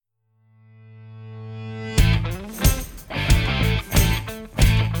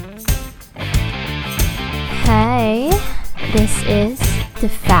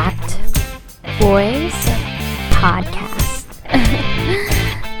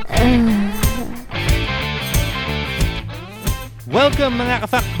Welcome mga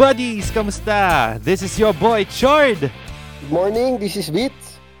ka-fact buddies! Kamusta? This is your boy, Chord! Good morning, this is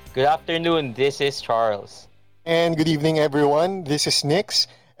Beats. Good afternoon, this is Charles. And good evening, everyone. This is Nix,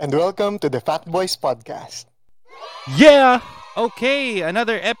 and welcome to the Fact Boys Podcast. Yeah! Okay,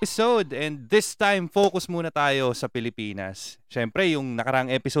 another episode, and this time focus muna tayo sa Pilipinas. Siyempre, yung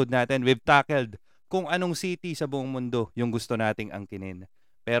nakarang episode natin, we've tackled kung anong city sa buong mundo yung gusto nating angkinin.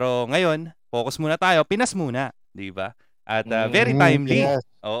 Pero ngayon, focus muna tayo, Pinas muna, di ba? At very timely. Yes.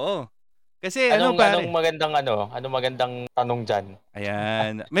 Oo. Kasi Anong pare? anong magandang tanong dyan?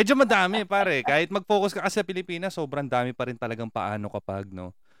 Ayan. Medyo madami pare. Kahit mag-focus ka kasi sa Pilipinas, sobrang dami pa rin talagang paano kapag,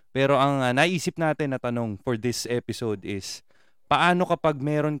 no? Pero ang naisip natin na tanong for this episode is, paano kapag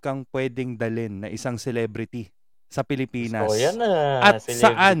meron kang pwedeng dalhin na isang celebrity sa Pilipinas? So, yan na. At celebrity.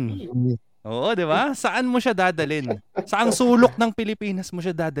 saan? Oo, di ba? Saan mo siya dadalhin? Saang sulok ng Pilipinas mo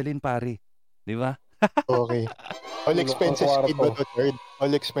siya dadalhin, pare? Di ba? Okay. All expenses paid ba to, Third?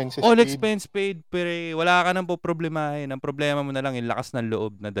 All expenses All paid? expense paid, pero wala ka nang poproblemahin. Ang problema mo na lang, yung lakas ng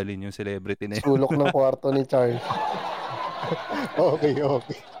loob na dalhin yung celebrity na yun. Sulok ng kwarto ni Charles. Okay.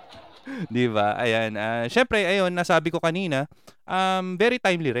 Di ba? Ayan. Syempre, ayun, nasabi ko kanina, very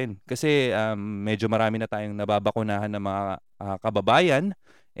timely rin. Kasi medyo marami na tayong nababakunahan ng mga kababayan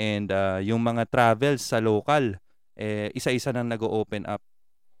and yung mga travels sa local, isa-isa nang nag-open up.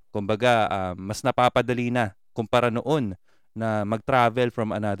 Kumbaga, mas napapadali na kumpara noon na mag-travel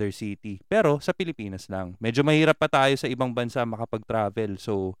from another city. Pero sa Pilipinas lang. Medyo mahirap pa tayo sa ibang bansa makapag-travel.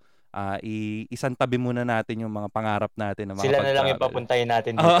 So, isang tabi muna natin yung mga pangarap natin na makapag-travel. Sila na lang yung papuntahin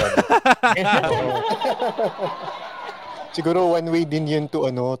natin dito. Siguro one way din yun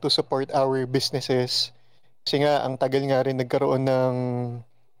to support our businesses. Kasi nga, ang tagal nga rin nagkaroon ng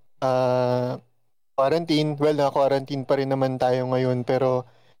quarantine. Well, na-quarantine pa rin naman tayo ngayon. Pero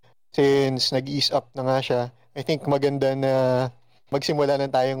since nag-ease up na nga siya, I think maganda na magsimula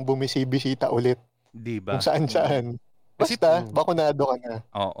na tayong bumisibisita ulit. Diba? Kung saan-saan. Basta, bakunado ka na.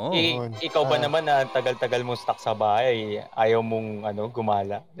 Oo. Ikaw ba naman na tagal-tagal mong stuck sa bahay, ayaw mong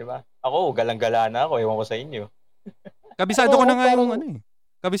gumala, di ba? Ako, galang-gala na ako, ewan ko sa inyo. Kabisado ko na nga yung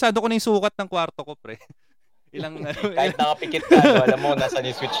kabisado ko na yung sukat ng kwarto ko, pre. Kahit nakapikit ka, alam mo, nasa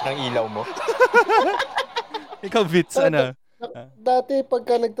yung switch ng ilaw mo. Ikaw, Vits, Dati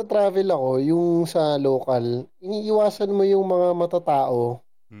pagka nagta-travel ako, yung sa local, iniiwasan mo yung mga matatao.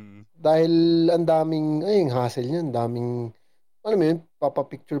 Dahil ang daming, hassle niyan, daming, alam mo yun,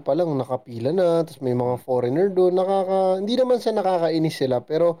 papapicture pa lang, nakapila na, tapos may mga foreigner doon, hindi naman sa nakakainis sila,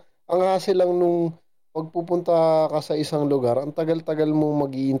 pero ang hassle lang nung pagpupunta ka sa isang lugar, ang tagal-tagal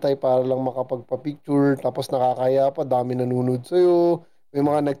mong mag-iintay para lang makapagpa-picture, tapos nakakaya pa, dami nanonood sa'yo, may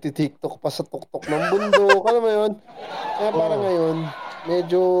mga nagti-TikTok pa sa tuktok ng bundok, alam mo yun? Kaya parang ngayon,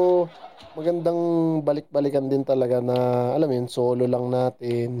 medyo magandang balik-balikan din talaga na, alam mo yun, solo lang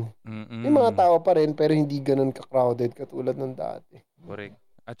natin. May mga tao pa rin, pero hindi ganun ka-crowded katulad ng dati. Correct.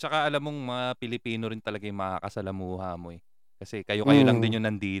 At saka alam mong mga Pilipino rin talaga yung makakasalamuha mo eh. Kasi kayo lang din yung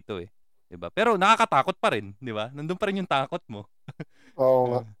nandito eh. Diba? Pero nakakatakot pa rin, di ba? Nandun pa rin yung takot mo.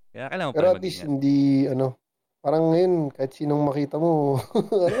 Oo nga. Kaya kailangan pero at least hindi, parang ngayon, kahit sinong makita mo,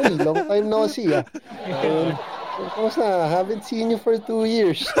 long time no see kamusta? Haven't seen you for 2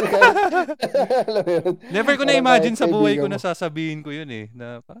 years. Never ko na-imagine sa buhay ko na sasabihin ko yun eh.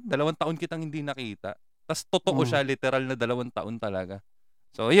 Na 2 taon kitang hindi nakita. Tapos totoo siya, literal na 2 taon talaga.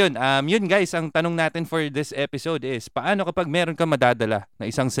 So yun guys, ang tanong natin for this episode is, paano kapag meron kang madadala na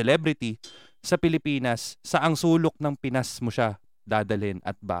isang celebrity sa Pilipinas, saang sulok ng Pinas mo siya dadalhin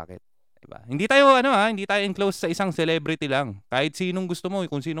at bakit? Diba? Hindi tayo enclosed sa isang celebrity lang. Kahit sinong gusto mo,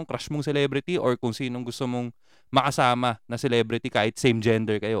 kung sinong crush mong celebrity or kung sinong gusto mong makasama na celebrity, kahit same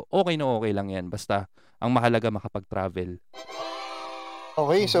gender kayo, okay lang yan. Basta, ang mahalaga makapag-travel.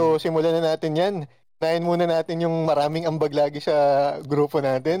 Okay, so simulan na natin yan. Nain muna natin yung maraming ambag lagi sa grupo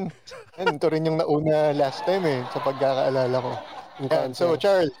natin. Ito rin yung nauna last time sa pagkakaalala ko. So,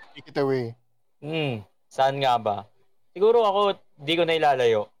 Charles, take it away. Saan nga ba? Siguro ako, di ko na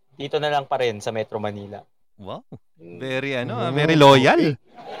ilalayo. Dito na lang pa rin sa Metro Manila. Wow. Very very loyal.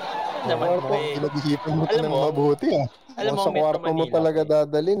 Pinag-isipan mo ito ng mabuti Alam mo, sa kwarto mo talaga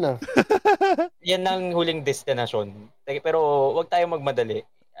dadalhin Yan ang huling destinasyon. Pero wag tayong magmadali.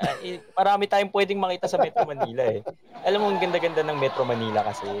 Marami tayong pwedeng makita sa Metro Manila eh. Alam mo, ang ganda-ganda ng Metro Manila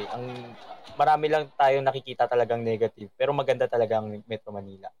kasi marami lang tayong nakikita talagang negative. Pero maganda talaga ang Metro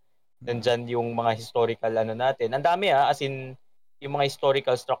Manila. Nandyan yung mga historical natin. Ang dami as in, yung mga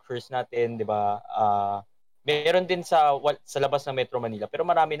historical structures natin, di ba? Meron din sa labas ng Metro Manila, pero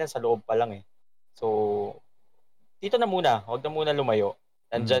marami na sa loob pa lang eh. So, dito na muna. Huwag na muna lumayo.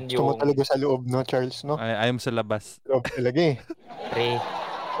 Nandyan Gusto mo yung... talaga sa loob, no, Charles, no? Ayaw sa labas. Loob talaga eh. Pre,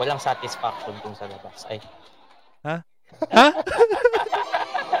 walang satisfaction kung sa labas. Ay. Ha?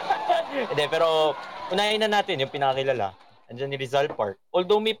 Hindi, pero unahin na natin yung pinakakilala. Andyan ni Rizal Park.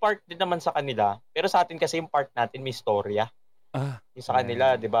 Although may park din naman sa kanila, pero sa atin kasi yung park natin may storya. Yung sa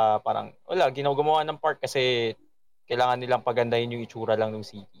kanila, di ba, parang, wala, ginagawa ng park kasi kailangan nilang pagandahin yung itsura lang ng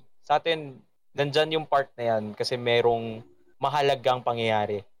city. Sa atin, nandyan yung park na yan kasi merong mahalagang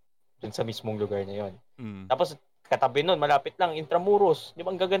pangyayari dun sa mismong lugar na yon. Tapos, katabi nun, malapit lang, Intramuros. Di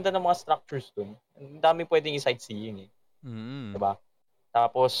ba, ang gaganda ng mga structures dun. Ang daming pwedeng i-sightseeing eh. Diba?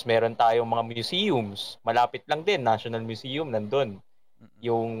 Tapos, meron tayong mga museums. Malapit lang din, National Museum, nandun.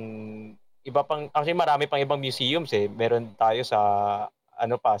 Yung iba pang, actually marami pang ibang museums eh. Meron tayo sa,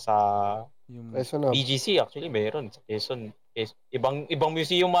 sa BGC, actually meron. Sa Quezon. Ibang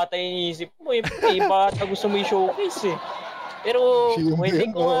museum ata iniisip mo eh. Iba ata gusto mo i-showcase eh. Pero, pwede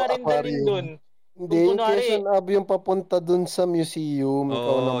ko nga rin dalhin dun. Hindi, yung Quezon Ave yung papunta dun sa museum.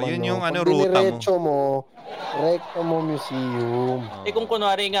 Ikaw naman, yun yung pag ruta mo, rekta mo museum. Kung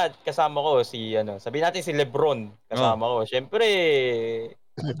kunwari nga, kasama ko si, sabihin natin si Lebron, kasama ko. Siyempre,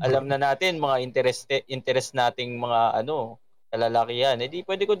 alam na natin, mga interest nating mga, kalalakihan. Di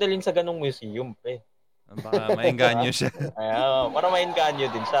pwede ko dalhin sa ganong museum, pre. Baka maengganyo siya. Para maengganyo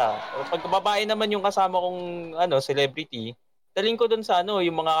din siya. Pag babae naman yung kasama kong, celebrity, dalhin ko dun sa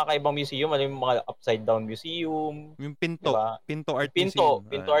yung mga kakaibang museum, yung mga upside down museum. Yung Pinto, diba? Pinto Art Museum.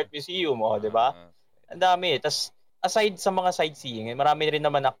 Pinto Art Museum, di ba? Ang dami. Tas aside sa mga sightseeing, marami rin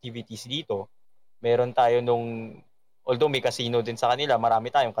naman activities dito. Meron tayo although may casino din sa kanila,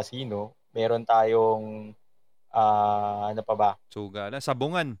 marami tayong casino. Meron tayong ano pa ba?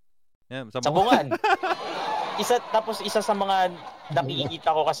 Sabungan. Yeah, Sabungan. Isa sa mga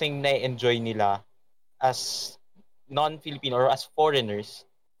nakikita ko kasing na-enjoy nila as non-Filipino or as foreigners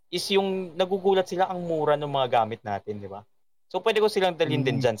is yung nagugulat sila ang mura ng mga gamit natin, di ba? So pwede ko silang dalhin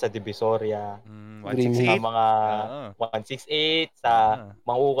din dyan sa Divisoria, 168, sa mga 168, sa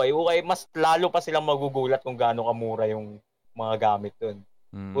mga ukay-ukay. Mas lalo pa silang magugulat kung gaano kamura yung mga gamit dun.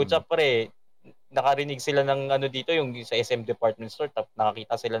 Kutsa pre, nakarinig sila ng dito, yung sa SM Department Store,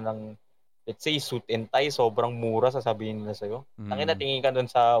 nakakita sila ng, let's say, suit and tie, sobrang mura, sasabihin nila sa'yo. Tingin ka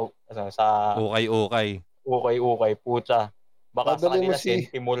dun sa ukay, pucha. Baka sa kanila,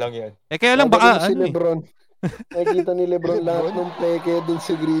 sentimo lang yan. Kaya lang baka, si Lebron. Nakikita ni Lebron lahat ng peke dun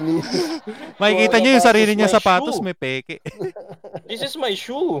sa Greenie. Makikita niyo yung sarili niya sapatos, may peke. This is my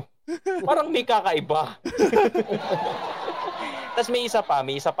shoe. Parang may kakaiba. Tapos may isa pa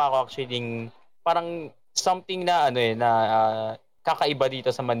ako actually, parang something na, kakaiba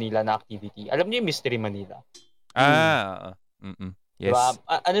dito sa Manila na activity. Alam niyo yung Mystery Manila? Yes. Diba?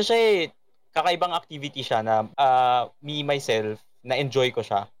 Siya eh, kakaibang activity siya na me, myself, na-enjoy ko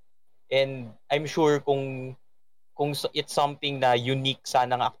siya. And I'm sure kung it's something na unique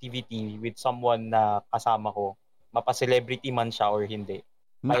sanang activity with someone na kasama ko, mapa-celebrity man siya or hindi,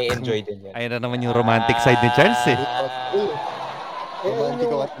 may enjoy din yan. Ayun na naman yung romantic side ni Charles eh.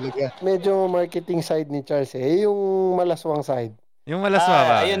 Medyo marketing side ni Charles eh. Yung malaswang side. Yung malaswa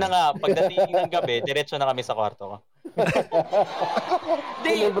ba? Ayun na nga, pagdating ng gabi, diretso na kami sa kwarto ko.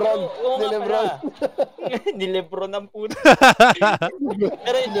 Ni Lebron. Ni Lebron ang puto.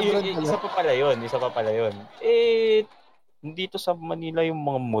 Pero isa pa pala yun. Dito sa Manila yung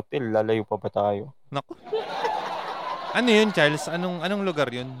mga motel, lalayo pa ba tayo? Naku. Ano yun, Charles? Anong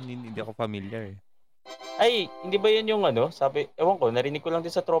lugar yun? Hindi ako familiar eh. Ay, hindi ba yun yung sabi, ewan ko, narinig ko lang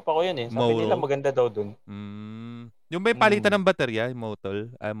din sa tropa ko yun eh. Sabi nila maganda daw dun. Yung may palitan ng baterya, yung motel.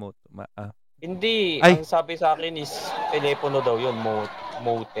 Hindi, ang sabi sa akin is telepono daw yun,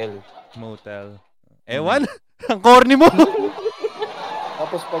 motel. Ewan, ang corny mo.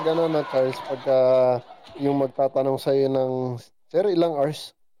 Tapos pag Charles, pagka yung magtatanong sa'yo ng, sir, ilang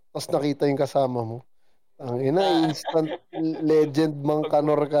hours? Tapos nakita yung kasama mo. Ang instant legend mang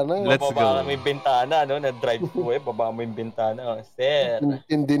kanor ka na. Let's go. Bababa mo yung bintana, na-drive ko bababa mo yung bintana. Sir.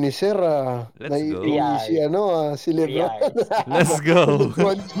 Hindi ni sir, Let's go. Si Lebron. Let's go.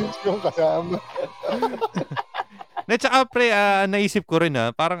 Yung kasama. Tsaka pre, naisip ko rin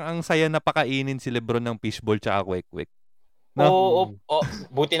parang ang saya na pakainin si Lebron ng fishball tsaka kwek-kwek. No? Oo,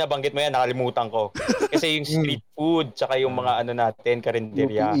 buti na banggit mo yan, nakalimutan ko. Kasi yung street food, tsaka yung mga natin,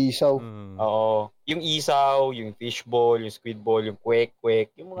 karinderya. Yung isaw. Oo. Yung isaw, yung fishball, yung squid ball, yung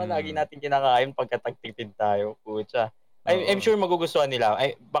kwek-kwek. Yung mga lagi natin kinakain pagkatagtipid tayo. Pucha. I'm sure magugustuhan nila.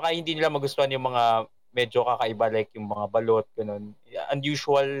 Baka hindi nila magustuhan yung mga medyo kakaiba, like yung mga balot, ganun.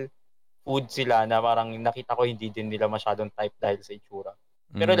 Unusual food sila na parang nakita ko hindi din nila masyadong type dahil sa itsura.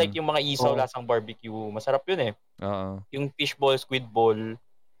 Pero like yung mga isaw lasang barbecue, masarap yun eh. Oo. Yung fishball, squid ball.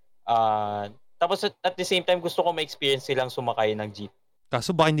 Tapos at the same time, gusto ko ma-experience silang sumakay ng jeep.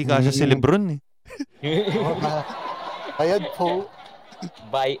 Kaso baka hindi kasya si Lebron eh. Bayad po.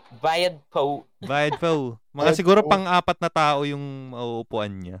 Bayad po. Bayad po. Mga siguro pang-apat na tao yung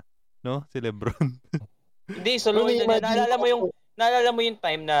mauupuan niya. No? Si Lebron. Hindi, soloy na niya. Naalala mo yung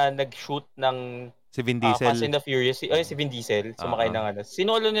time na nag-shoot ng si Vin Diesel. Fast and the Furious. Si Vin Diesel. Sumakay ng ano.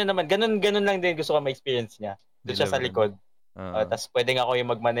 Sinolo niya naman. Ganun lang din gusto ko ma-experience niya. Doon siya sa likod. Tapos pwedeng ako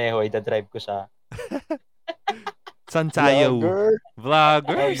yung magmaneho. I-drive ko siya. San tayo?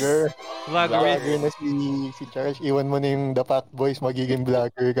 Vlogger na si Charles. Iwan mo na yung The Pack Boys. Magiging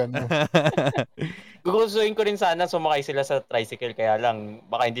vlogger ka na. Gugustuhin ko rin sana sumakay sila sa tricycle. Kaya lang,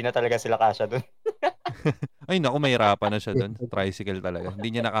 baka hindi na talaga sila kasya doon. Ay naku, mahirapan na siya doon. Tricycle talaga. Hindi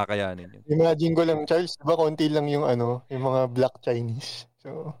niya nakakayanin yun. Imagine ko lang, Charles, diba konti lang yung yung mga Black Chinese.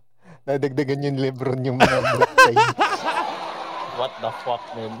 So, nadagdagan yung Lebron yung mga Black Chinese. What the fuck,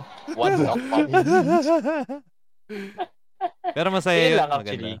 man? What the fuck? Pero masaya yun. Lang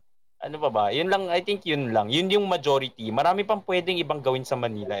actually. Ano ba? Yun lang, I think yun lang. Yun yung majority. Marami pang pwedeng ibang gawin sa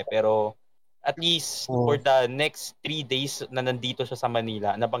Manila pero at least for the next 3 days na nandito siya sa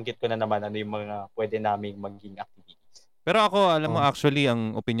Manila, nabanggit ko na naman ano yung mga pwede naming maging activities. Pero ako, alam mo, actually,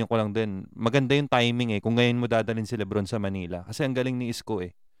 ang opinion ko lang din, maganda yung timing eh, kung ngayon mo dadalhin si Lebron sa Manila. Kasi ang galing ni Isko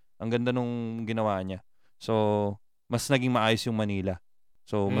eh. Ang ganda nung ginawa niya. So, mas naging maayos yung Manila.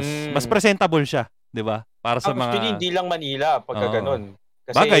 So, mas presentable siya, di ba? Para sa mga... Actually, hindi lang Manila, pagka ganun.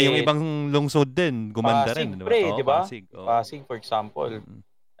 Kasi, bagay, yung ibang lungsod din, gumanda Pasig, rin. Di ba? Pasig. Pasig, for example.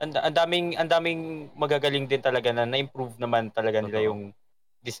 Ang daming magagaling din talaga na na-improve naman talaga nila yung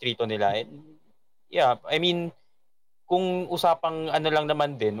distrito nila. And, yeah, I mean, kung usapang ano lang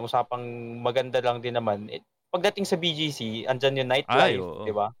naman din, usapang maganda lang din naman, pagdating sa BGC, andyan yung nightlife,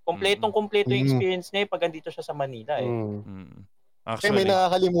 di ba? Kompleto yung experience niya pag andito siya sa Manila eh. Actually, may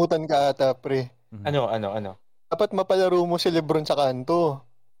nakakalimutan ka ata, pre. Ano? Dapat mapalaro mo si Lebron sa kanto.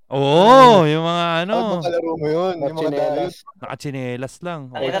 Oo, yung mga ano. Dapat mapalaro mo yun. Yung mga dayos. Nakachinelas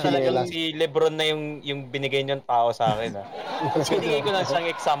lang. Ay, talagang si Lebron na yung binigay niyong tao sa akin. Binigay ko lang siyang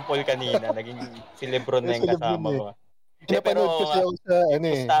example kanina. Naging si Lebron na yung kasama ko. Pinapanood kasi ako sa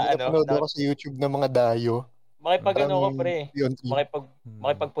pinapanood ako sa YouTube ng mga dayo.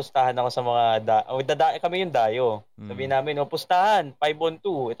 Makipagpustahan ako sa mga kami yung dayo. Sabihin namin, pustahan,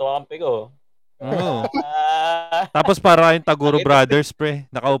 5-on-2, ito ang kampi ko. Tapos para yung Taguro Brothers, pre.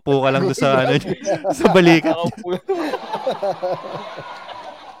 Nakaupo ka lang doon sa sa balikat.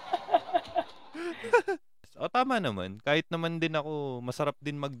 Tama naman. Kahit naman din ako, masarap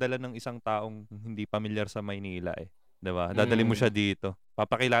din magdala ng isang taong hindi pamilyar sa Maynila eh. Diba? Dadali mo siya dito.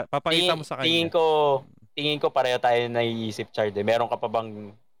 Papakita mo sa kanya. Tingin ko pareho tayo naiisip, Chard. Meron ka pa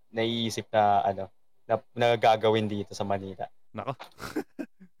bang naiisip na na gagawin dito sa Manila? Nako.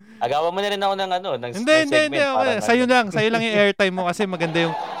 Agawan mo na rin ako ng Hindi. Okay. Sa'yo lang yung airtime mo kasi maganda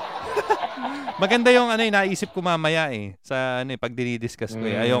yung naisip ko mamaya eh. Sa pag dinidiscuss ko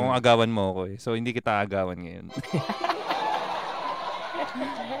eh. Ayokong agawan mo ako eh. So, hindi kita agawan ngayon.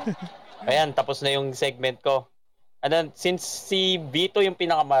 Ayan, tapos na yung segment ko. Since si Vito yung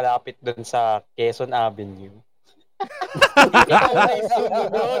pinakamalapit doon sa Quezon Avenue. Ikaw ay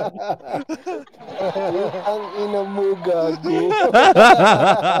sumunod. Ang ina mo, gago.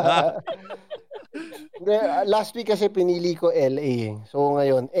 Last week kasi pinili ko LA. So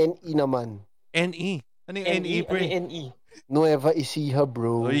ngayon, NE naman. NE? Ano yung NE, pre? NE. Nueva Ecija,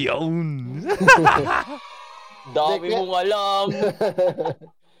 bro. Yun. Dami mong alam.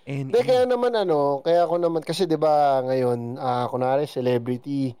 Hindi, kaya ako naman, kasi diba ngayon, kunwari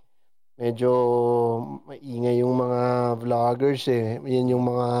celebrity, medyo maingay yung mga vloggers eh. Yan yung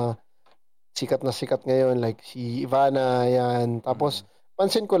mga sikat na sikat ngayon, like si Ivana, yan. Tapos,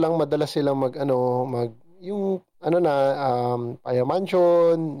 pansin ko lang, madalas silang yung Paya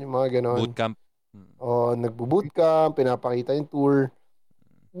Mansion, yung mga ganon. Bootcamp. Nagbo-bootcamp, pinapakita yung tour.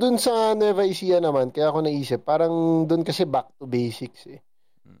 Dun sa Nueva Ecija naman, kaya ako naisip, parang dun kasi back to basics eh.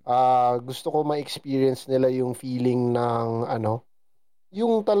 Gusto ko ma-experience nila yung feeling ng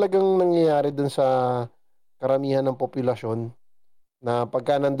yung talagang nangyayari dun sa karamihan ng populasyon na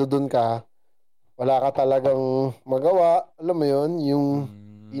pagka nandoon ka, wala ka talagang magawa, alam mo yun, yung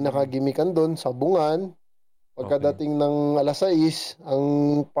pinakagimikan dun, sabungan, pagkadating ng 6:00, ang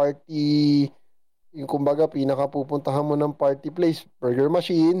party, yung kumbaga pinakapupuntahan mo ng party place, burger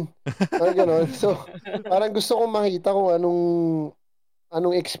machine, gano'n. So, parang gusto kong makita kung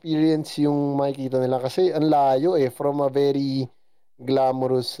anong experience yung makikita nila kasi ang layo eh, from a very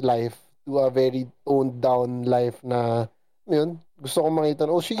glamorous life to a very toned down life na yun, gusto kong makita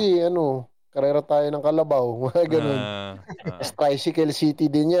sige, karera tayo ng kalabaw, mga ganun. Tricycle city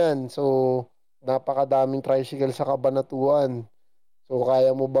din yan. So, napakadaming tricycle sa Cabanatuan. So,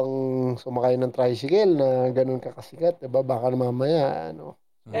 kaya mo bang sumakay ng tricycle na ganun kakasikat? Diba? Baka mamaya, ano.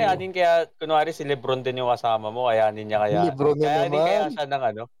 Kaya kunwari si Lebron din yung kasama mo, kaya niya Lebron na naman. kaya siya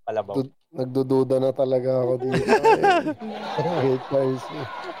ng kalabaw. Nagdududa na talaga ako dito.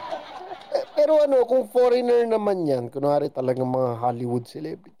 Pero kung foreigner naman yan, kunwari talagang mga Hollywood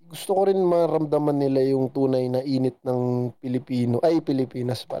celebrity, gusto ko rin maramdaman nila yung tunay na init ng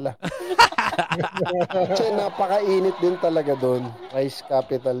Pilipinas pala. Kasi napakainit din talaga doon. Rice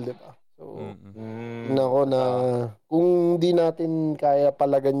capital, di ba? So, tingnan ko na kung di natin kaya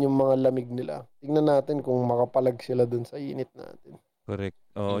palagan yung mga lamig nila, tingnan natin kung makapalag sila doon sa init natin. Correct.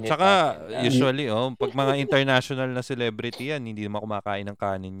 Tsaka usually pag mga international na celebrity yan, hindi naman kumakain ng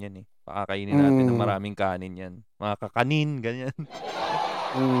kanin yan eh. Pakakainin natin ng maraming kanin yan. Mga kakanin, ganyan.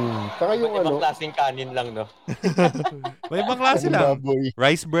 Tsaka yung ibang klaseng kanin lang, no? May ibang klase lang.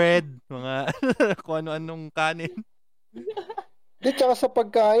 Rice bread, mga kung ano-anong kanin. Tsaka sa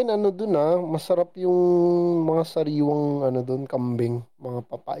pagkain, dun masarap yung mga sariwang dun, kambing, mga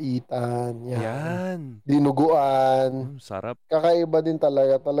papaitan, yan. Dinuguan. Sarap. Kakaiba din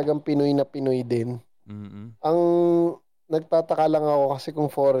talagang Pinoy na Pinoy din. Ang nagtataka lang ako kasi kung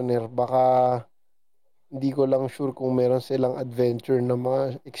foreigner, baka hindi ko lang sure kung meron silang adventure na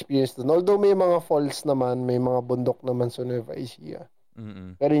mga experience dun. Although may mga falls naman, may mga bundok naman sa Nueva Ecija.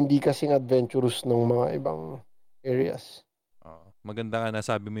 Pero hindi kasing adventurous ng mga ibang areas. Maganda nga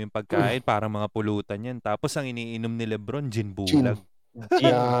nasabi mo yung pagkain, parang mga pulutan yan. Tapos ang iniinom ni Lebron, gin bulag.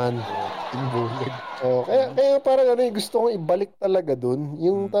 Yan. Gin bulag. Kaya parang gusto kong ibalik talaga dun.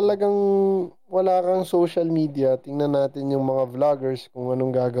 Yung talagang wala kang social media, tingnan natin yung mga vloggers kung anong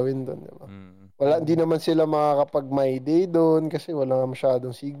gagawin dun. Diba? Hindi naman sila makakapag my day dun kasi wala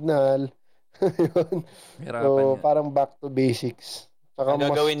masyadong signal. So, parang back to basics. Ang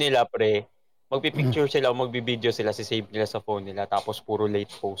gagawin nila, pre, magpipicture sila o magbibideo sila, sisave nila sa phone nila, tapos puro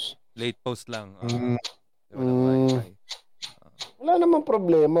late post. Late post lang. Wala namang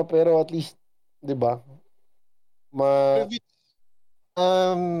problema, pero at least, di ba?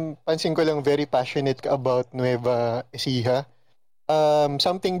 Pansin ko lang, very passionate ka about Nueva Ecija.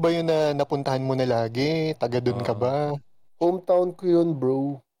 Something ba yun na napuntahan mo na lagi? Taga dun ka ba? Hometown ko yun,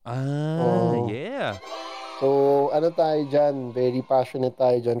 bro. Yeah. So, tayo dyan? Very passionate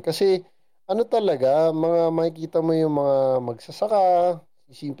tayo dyan. Kasi, talaga, makikita mo yung mga magsasaka,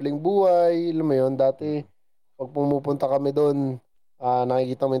 simpleng buhay, alam mo yun, dati, pag pumupunta kami doon,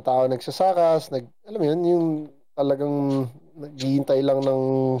 nakikita mo yung tao nagsasakas, alam mo yun, yung talagang naghihintay lang ng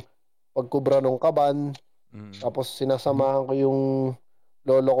pagkubra ng kaban, tapos sinasamahan ko yung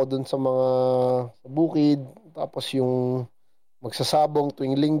lolo ko doon sa bukid, tapos yung magsasabong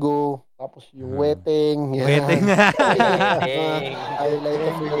tuwing linggo, tapos yung weteng. Weteng. Highlight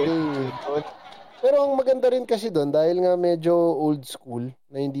of the day. Pero ang maganda rin kasi doon, dahil nga medyo old school,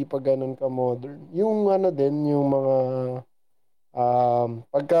 na hindi pa ganun ka-modern, yung din, yung mga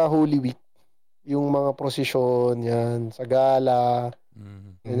pagka Holy Week, yung mga prosesyon, yan, sa gala,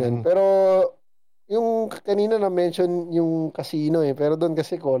 yan. Pero, yung kanina na-mention yung casino pero doon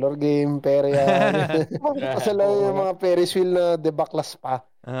kasi color game, pera yan. Kasala yung mga Ferris wheel na debaklas pa.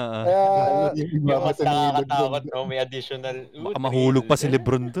 Kaya, yung mas nakakatakot, may additional. Baka mahulog pa si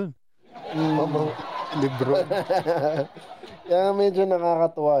Lebron doon. Lebron. Kaya medyo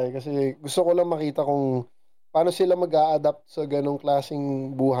nakakatuwa kasi gusto ko lang makita kung paano sila mag-a-adapt sa ganong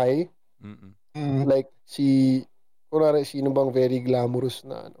klaseng buhay. Like kunwari, sino bang very glamorous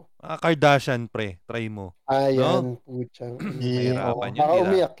na Kardashian, pre. Try mo. Ayan, putyang. Mahirapan yun. Baka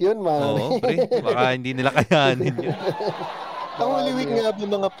umiyak yun, man. Oo, pre. Baka hindi nila kayanin yun. Ang Holy Week nga ba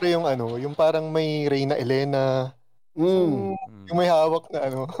mga pre yung parang may Reyna Elena. Yung may hawak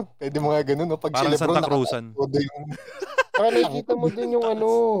na pwede mga ganun. Pag parang Santa Cruzan. Saka nakikita mo din yung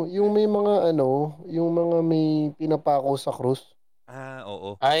yung may mga yung mga may pinapako sa krus.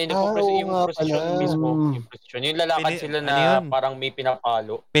 Oo. Yung procession mismo. Yung procession. Yung lalakad sila na parang may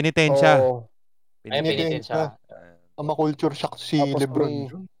pinapalo. Penitensya. Penitensya. Culture shock si Lebron.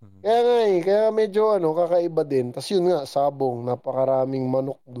 Kaya medyo kakaiba din. Tapos yun nga, sabong, napakaraming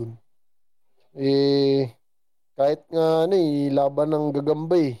manok dun. Kahit nga laban ng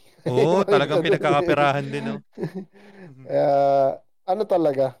gagamba Oo, talagang pinagkakaperahan din,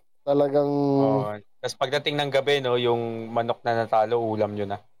 talagang tapos pagdating ng gabi, yung manok na natalo, ulam nyo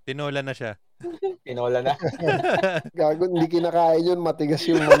na. Tinola na siya. Tinola na. Gago, hindi kinakain yun, matigas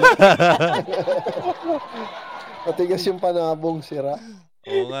yung manok. Matigas yung panabong, sira.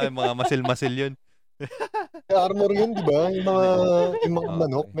 Oo nga, mga masil-masil yun. May armor yun, di ba? Yung mga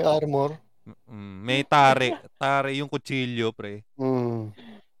manok, may armor. May tare yung kutsilyo, pre. Mm.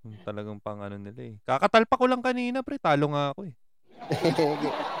 Talagang pang ano nila eh. Kakatalpa ko lang kanina, pre. Talo nga ako eh.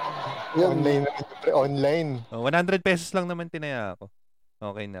 Online na rin, pre. Online. 100 pesos lang naman tinaya ako.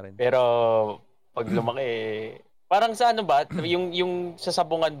 Okay na rin. Pero pag lumaki, parang sa ano ba, yung sa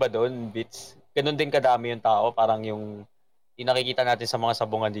sabungan ba doon, Bits? Ganun din kadami yung tao, parang yung nakikita natin sa mga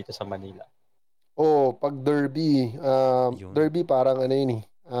sabungan dito sa Manila. Pag derby, derby parang ano yun eh.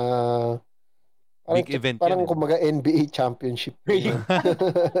 Big event parang yun. Kumbaga NBA championship.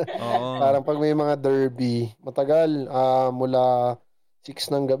 Parang pag may mga derby, matagal, mula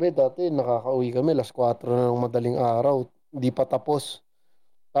 6 ng gabi, dati nakakauwi kami, 4:00 na ng madaling araw, hindi pa tapos.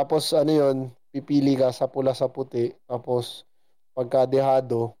 Tapos ano yun, pipili ka sa pula sa puti, tapos pagka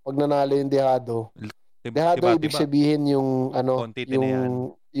dehado, pag nanalo yung dehado, ibig sabihin yung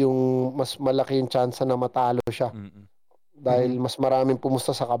yung mas malaki yung chance na matalo siya. Dahil mas maraming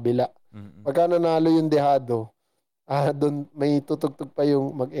pumusta sa kabila. Pagka nanalo yung dehado, doon may tutugtog pa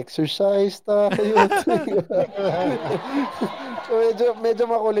yung mag-exercise tayo. So medyo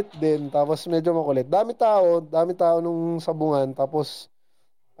makulit din. Tapos medyo makulit. Dami tao nung sabungan. Tapos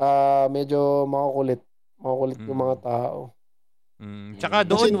medyo makukulit yung mga tao. Tsaka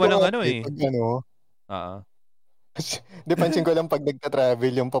doon walang ano eh. Pag ano, Depansin ko lang pag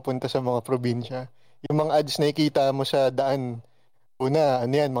nagta-travel yung papunta sa mga probinsya. Yung mga ads na nakikita mo sa daan, una,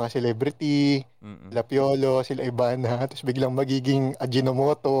 ano yan, mga celebrity, sila Piolo, sila Ibana, tapos biglang magiging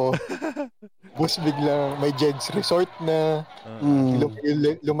Ajinomoto, bus biglang may Jed's Resort na,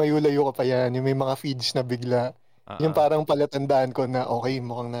 lumayo-layo ka pa yan, yung may mga feeds na bigla. Yung parang palatandaan ko na okay,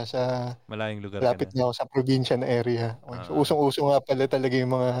 mukhang nasa malayong lugar lapit na ako sa probinsya na area. Okay. So usong-uso nga pala talaga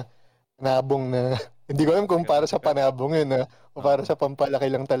yung mga panabong na hindi ko alam kung para sa panabong yun o para sa pampalaki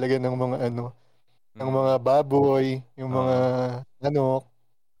lang talaga ng mga ng mga baboy, yung mga manok.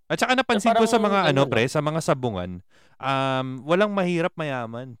 At saka napansin ko sa mga pre, sa mga sabungan, walang mahirap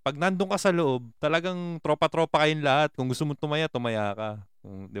mayaman. Pag nandun ka sa loob, talagang tropa-tropa kayong lahat. Kung gusto mo tumaya ka.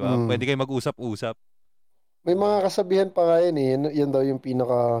 Di ba? Pwede kayo mag-usap-usap. May mga kasabihan pa nga yun eh. Yan daw yung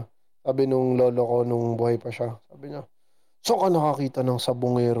pinaka, sabi nung lolo ko nung buhay pa siya. Sabi niya, saan ka nakakita ng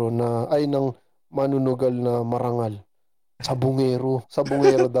sabungero ng manunugal na marangal? Sabungero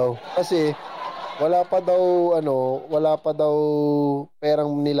daw. Kasi wala pa daw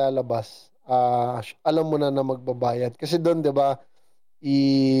perang nilalabas. Alam mo na magbabayad. Kasi doon, 'di ba,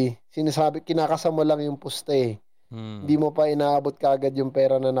 kinakasama lang yung puste eh. Hindi mo pa inaabot kaagad yung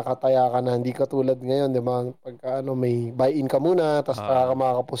pera na nakataya ka na. Hindi katulad ngayon, 'di ba? Pagka may buy-in ka muna, tapos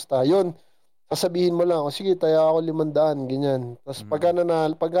makakapusta. 'Yun. Sasabihin mo lang, sige, taya ako 500, ganyan. Tapos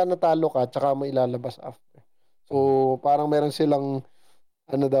pagka natalo ka, tsaka mo ilalabas after. So, parang meron silang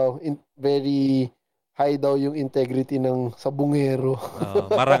very high daw yung integrity ng sabungero.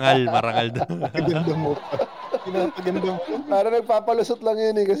 Marangal daw. Pinapaganda mo pa. Parang nagpapalusot lang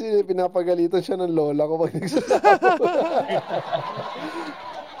yun eh, kasi pinapagalitan siya ng lola ko pag nagsasabi.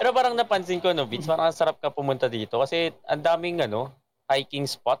 Pero parang napansin ko, Bits, parang sarap ka pumunta dito kasi ang daming hiking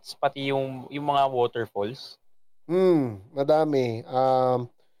spots, pati yung mga waterfalls. Madami.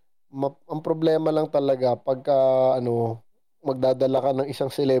 Ang problema lang talaga pagka magdadala ka ng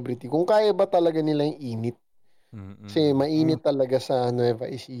isang celebrity, kung kaya ba talaga nila yung init. Kasi mainit talaga sa Nueva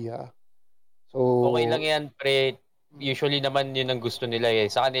Ecija. So, okay lang yan, pre. Usually naman yun ang gusto nila eh.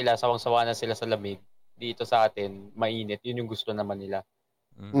 Sa kanila, sawang-sawa na sila sa lamig. Dito sa atin, mainit. Yun yung gusto naman nila.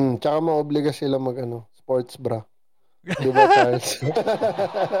 Tsaka maobliga sila sports bra. Diba, Charles?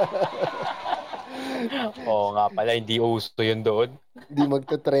 Oo nga pala, hindi uso yun doon. Hindi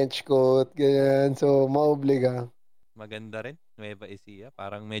magta-trench coat, ganyan. So, maobliga. Maganda rin, Nueva Ecija.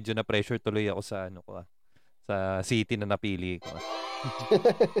 Parang medyo na-pressure tuloy ako sa sa city na napili ko.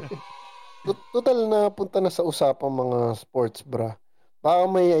 Total na punta na sa usapang mga sports bra. Baka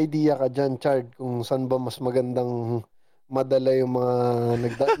may idea ka dyan, Chard, kung saan ba mas magandang madala yung mga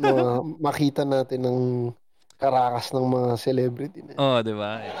makita natin ng karakas ng mga celebrity na. Di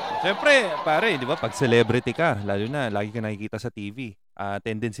ba? Siyempre, pare, di ba, pag celebrity ka, lalo na, lagi ka nakikita sa TV,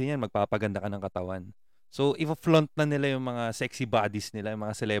 tendency niyan, magpapaganda ka ng katawan. So, i-flaunt na nila yung mga sexy bodies nila, yung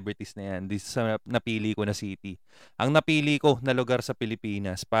mga celebrities na yan, dito sa napili ko na city. Ang napili ko na lugar sa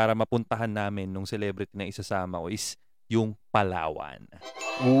Pilipinas para mapuntahan namin nung celebrity na isasama ko is yung Palawan.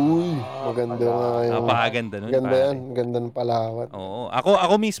 Uy, maganda nga yung... Napakaganda nun, ganda yan, ganda ng Palawan. Oo.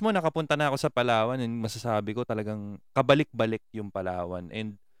 Ako mismo, nakapunta na ako sa Palawan, and masasabi ko talagang kabalik-balik yung Palawan.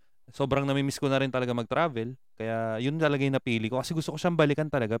 And sobrang namimiss ko na rin talaga mag-travel. Kaya yun talaga yung napili ko. Kasi gusto ko siyang balikan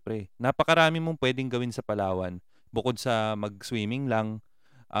talaga, pre. Napakarami mong pwedeng gawin sa Palawan. Bukod sa mag-swimming lang,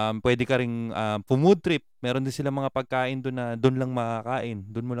 Pwede ka ring food trip. Meron din sila mga pagkain doon na doon lang makakain.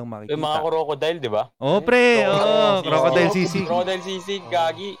 Doon mo lang makikita. Yung mga crocodile, di ba? Pre. Crocodile sisig. Crocodile sisig,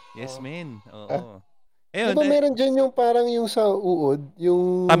 gagi. Yes, man. Oo. Ayun, diba meron dyan yung parang yung sa uod,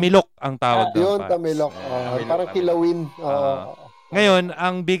 yung... Tamilok ang tawag doon. Yun, tamilok. Parang kilawin. Ngayon,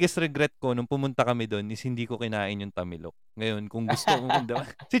 ang biggest regret ko nung pumunta kami doon is hindi ko kinain yung tamilok. Ngayon, kung gusto ko,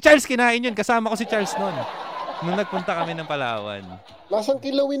 si Charles kinain yun. Kasama ko si Charles noon. Nung nagpunta kami ng Palawan. Lasang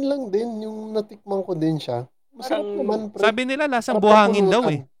kilawin lang din. Yung natikman ko din siya. Masarap naman, pre. Sabi nila, lasang buhangin daw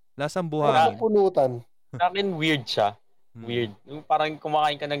eh. Lasang buhangin. Punutan. Sa akin, weird siya. Weird. Yung parang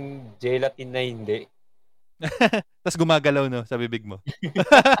kumakain ka ng gelatin na hindi. Tapos gumagalaw, no, sa bibig mo.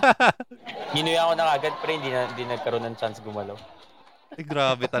 Ginuya ko na agad, pre. Hindi nagkaroon ng chance gumalaw.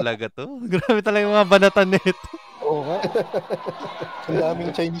 Grabe talaga to. Grabe talaga yung mga banatan nito. Oo nga. Ang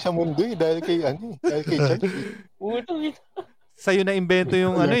daming Chinese sa mundo dahil kay Chinese. Sa'yo na imbento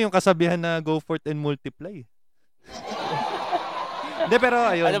yung yung kasabihan na go forth and multiply. Hindi, pero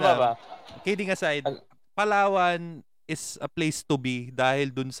ayun. Ano ba? Kidding aside, Palawan is a place to be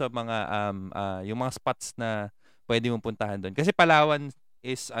dahil dun sa mga yung mga spots na pwede mong puntahan doon. Kasi Palawan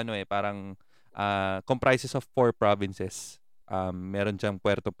is parang comprises of 4 provinces. Meron diyang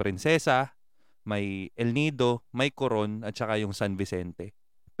Puerto Princesa, may El Nido, may Coron, at saka yung San Vicente.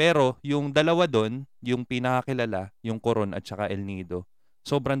 Pero yung dalawa doon, yung pinakakilala, yung Coron at saka El Nido,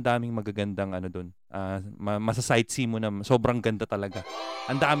 sobrang daming magagandang doon. Masa-sightsee mo na sobrang ganda talaga.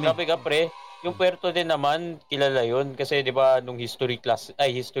 Ang dami. Grabe ka, pre. Yung Puerto din naman, kilala yun. Kasi di ba nung history class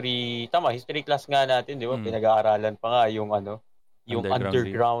class nga natin, di ba? Pinag-aaralan pa nga yung yung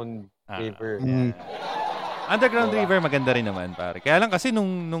underground river. Underground river maganda rin naman, pare. Kaya lang kasi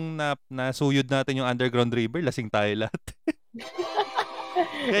nung nasuyod natin yung underground river, lasing tayo lahat.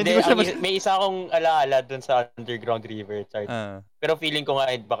 May isa akong alaala dun sa underground river, Chard. Pero feeling ko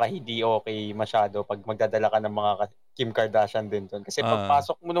nga baka hindi okay masyado pag magdadala ka ng mga Kim Kardashian din dun. Kasi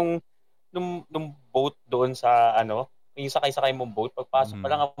pagpasok mo nung boat doon sa yung sakay-sakay mong boat, pagpasok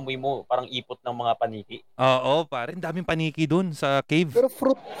pa lang amoy mo parang ipot ng mga paniki. Oo, pare, daming paniki doon sa cave. Pero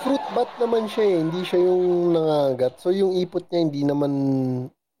fruit bat naman siya eh. Hindi siya yung nangagat. So yung ipot niya hindi naman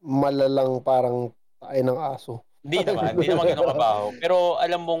malalang parang tayo ng aso. Hindi naman ganun kabaho. Pero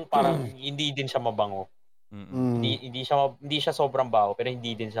alam mong parang hindi din siya mabango. Hindi siya sobrang baho, pero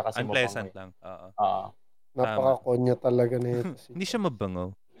hindi din siya kasi unpleasant mabango. Lang. Napaka-konya talaga na ito. Hindi siya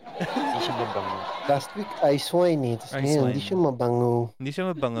mabango. Hindi siya mabango. Last week, ice wine eh. Tapos ngayon, hindi siya mabango. Hindi siya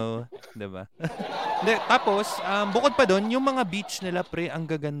mabango. Diba? Tapos, bukod pa doon, yung mga beach nila, pre, ang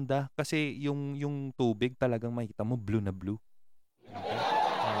gaganda. Kasi yung tubig talagang makita mo, blue na blue.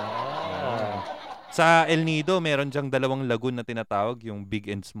 Sa El Nido, meron diyang 2 lagoon na tinatawag, yung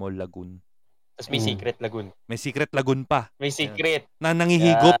Big and Small Lagoon. Tapos may secret lagoon. May secret lagoon pa. May secret. Na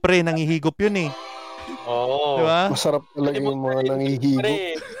nangihigop, pre. Nangihigop yun eh. Oo. Diba? Masarap talaga yung mga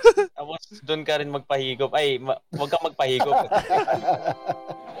nangihigop. Tapos doon ka rin magpahigop. Ay, wag kang magpahigop.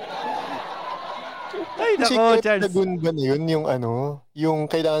 Ay, nako, Charles. Lagoon ba na yun?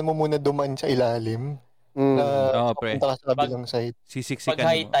 Yung kailangan mo muna dumaan sa ilalim. Pre. Punta ka sa kabilang side. Sisiksikan Pag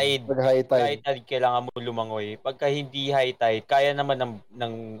high tide, kailangan mo lumangoy. Pagka hindi high tide, kaya naman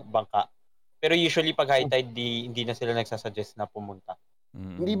ng bangka. Pero usually pag high tide, hindi na sila nagsasuggest na pumunta.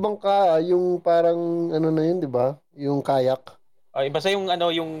 Hindi bangka, yung parang na yun, di ba? Yung kayak. Basta yung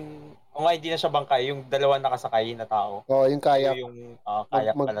hindi na siya bangka, yung 2 nakasakay na tao. Yung kayak. Yung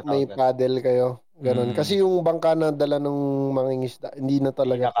kayak pala tawag. May paddle kayo. Ganon. Kasi yung bangka na dala ng mangingisda, hindi na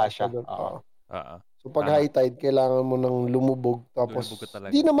talaga kasya. So pag high tide, kailangan mo nang lumubog. Tapos,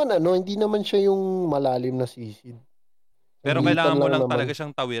 hindi naman siya yung malalim na sisid. Pero kailangan mo lang talaga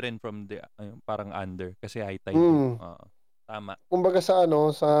siyang tawirin from the, parang under. Kasi high tide. Tama. Kumbaga sa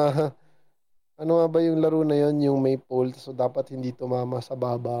ano nga ba yung laro na yon, yung may pole, so dapat hindi tumama sa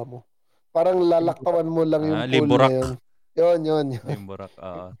baba mo. Parang lalaktawan mo lang yung pole limburak. na yun. Yun. Limburak.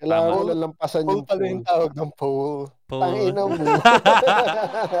 Kailangan mo lang lampasan yung pole. Pole pala yung tawag ng pole. Tangina mo.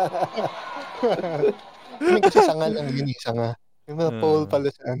 Kasi sanga lang yun, sanga. Yung mga pole pala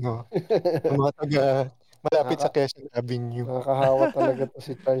sa yung mga taga malapit sa Quezon Avenue. Nakakahawa talaga to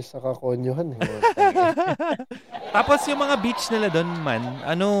si Charles sa kakonyohan. Tapos yung mga beach nila doon man,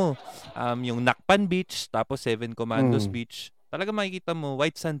 yung Nakpan Beach, tapos Seven Commandos Beach, talaga makikita mo,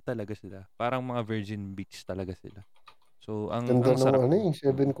 white sand talaga sila. Parang mga virgin beach talaga sila. So, ang sarap. Ganda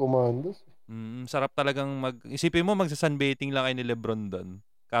Seven Commandos. Sarap talagang isipin mo, magsa-sunbathing lang kayo ni Lebron doon.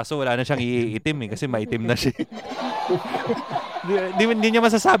 Kaso wala na siyang iitim kasi maitim na siya. Hindi niya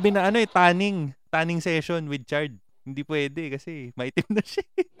masasabi na tanning session with Chard. Hindi pwede kasi maitim na siya.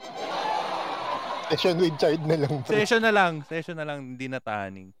 Session with child na lang. Session na lang, hindi na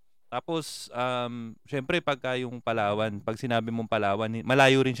tanning. Tapos, syempre, pagka yung Palawan, pag sinabi mong Palawan,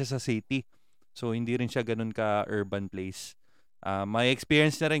 malayo rin siya sa city. So, hindi rin siya ganun ka-urban place. May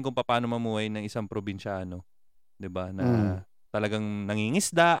experience na rin kung paano mamuhay ng isang probinsyano. 'Di ba? Na talagang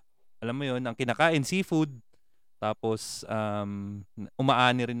nangingisda, alam mo yon, ang kinakain, seafood. Tapos,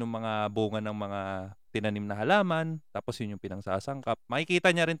 umaani rin ng mga bunga ng mga tinanim na halaman. Tapos, yun yung pinangsasangkap.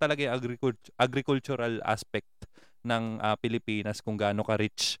 Makikita niya rin talaga yung agricultural aspect ng Pilipinas kung gaano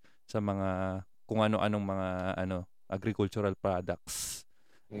ka-rich sa mga kung ano-anong mga agricultural products.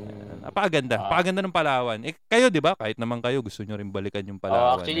 Napakaganda ng Palawan. Kayo 'di ba? Kahit naman kayo gusto niyo rin balikan yung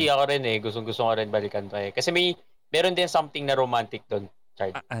Palawan. Actually ako rin gusto ko rin balikan to eh. Kasi meron din something na romantic doon,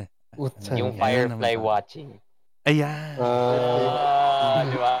 Chard. Yung firefly watching. Ayan.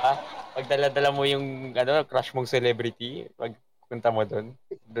 Di ba? Pag dala-dala mo yung crush mong celebrity, pag punta mo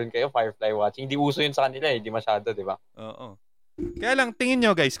doon kayo firefly watching. Hindi uso yun sa kanila hindi masyado, di ba? Oo. Kaya lang, tingin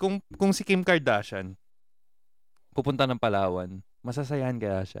nyo guys, kung si Kim Kardashian pupunta ng Palawan, masasayahan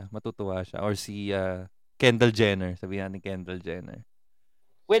kaya siya? Matutuwa siya? Or si Kendall Jenner, sabihin natin Kendall Jenner.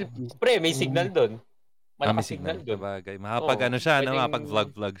 Well, pre, may signal doon. May signal doon.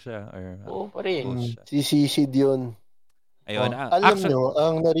 Mapag-vlog siya. Oo, pare. Sisisid yun. Ayun. Alam nyo,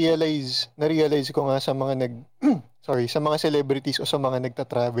 ang na-realize ko nga sa mga sa mga celebrities o sa mga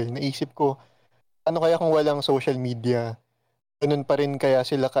nagta-travel, naisip ko, ano kaya kung walang social media, ganun pa rin kaya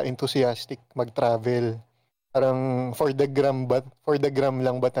sila ka-enthusiastic mag-travel? Parang for the gram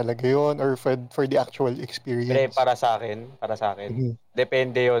lang ba talaga yun or for the actual experience? Pre, para sa akin,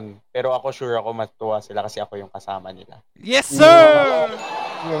 depende yun. Pero ako sure ako matuwa sila kasi ako yung kasama nila. Yes, sir!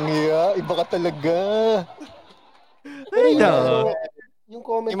 Iba ka talaga. Yung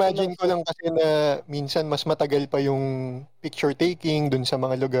comment imagine ko lang kasi na minsan mas matagal pa yung picture taking dun sa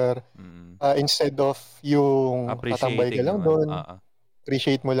mga lugar instead of yung tatambay ka lang dun.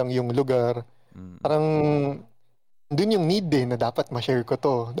 Appreciate mo lang yung lugar. Parang dun yung need na dapat ma-share ko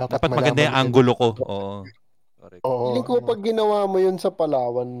to. Dapat maganda yung angulo ko. Oo. Correct. Feeling ko pag ginawa mo yun sa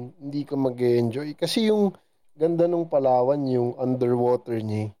Palawan, hindi ka mag-enjoy. Kasi yung ganda ng Palawan, yung underwater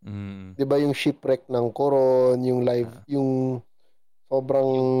niya. 'Di ba yung shipwreck ng Coron, yung live, yung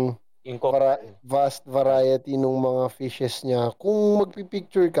sobrang vast variety ng mga fishes niya. Kung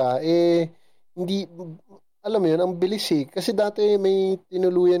magpipicture ka, hindi, alam mo yun, ang bilis Kasi dati may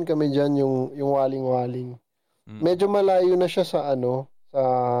tinuluyan kami dyan, yung waling-waling. Medyo malayo na siya sa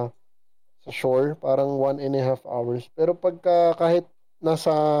sa shore, parang 1.5 hours. Pero kahit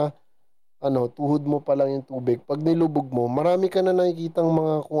nasa tuhod mo pa lang yung tubig, pag nilubog mo, marami ka na nakikitang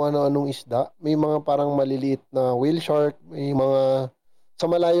mga kung ano-anong isda. May mga parang maliliit na whale shark, may mga, sa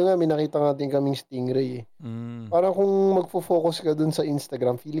malayo nga, may nakita natin kaming stingray Parang kung magfo-focus ka dun sa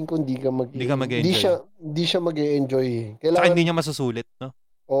Instagram, feeling ko hindi ka mag-enjoy. Hindi siya mag-enjoy Saka hindi niya masusulit, no?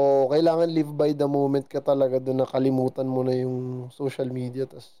 Kailangan live by the moment ka talaga dun, nakalimutan mo na yung social media,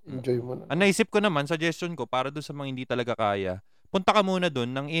 tas enjoy mo na. Ang naisip ko naman, suggestion ko, para dun sa mga hindi talaga kaya, punta ka muna doon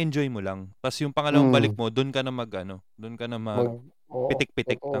nang i-enjoy mo lang. Tapos yung pangalawang balik mo, doon ka na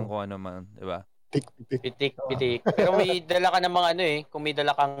pitik-pitik ng kung ano man, 'di ba? Pitik. Pero may dala ka ng mga kung may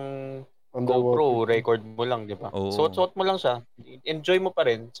dala kang GoPro, record mo lang, 'di ba? Suot mo lang siya. Enjoy mo pa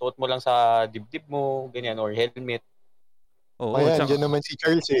rin. Suot mo lang sa dibdib mo, ganyan, or helmet. Ayan, dyan naman si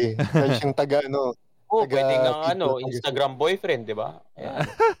Charles Charles yung taga pwede nga Instagram boyfriend, 'di ba? Ayan.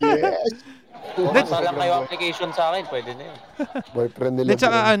 Yes. Masalang kayo application sa akin, pwede na yun. Boyfriend nila.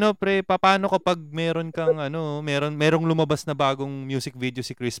 Tsaka pre, paano kapag meron kang merong lumabas na bagong music video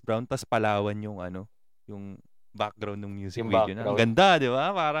si Chris Brown, tas Palawan yung background ng music video na. Ang ganda, di ba?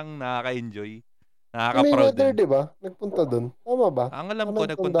 Parang nakaka-enjoy. Nakaka-proud. May weather, di ba? Nagpunta doon. Tama ba? Ang alam ko,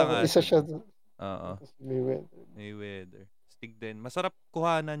 nagpunta nga. Isa siya. Oo. May weather. Stig din. Masarap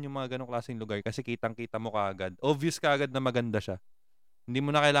kuhanan yung mga ganong klaseng lugar kasi kitang-kita mo kaagad. Obvious kaagad na maganda siya. Hindi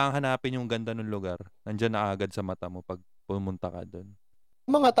mo na kailangan hanapin yung ganda ng lugar. Nandiyan na agad sa mata mo pag pumunta ka doon.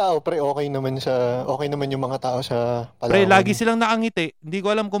 Mga tao, pre, okay naman yung mga tao sa Palawan. Pre, lagi silang nakangiti. Hindi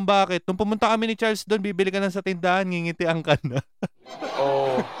ko alam kung bakit. Nung pumunta kami ni Charles doon, bibili ka lang sa tindahan, ngingitian ka na.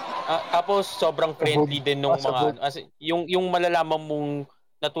 Tapos sobrang friendly din nung mga yung malalaman mong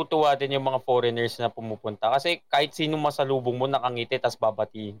natutuwa din yung mga foreigners na pumupunta kasi kahit sino masalubong mo nakangiti tas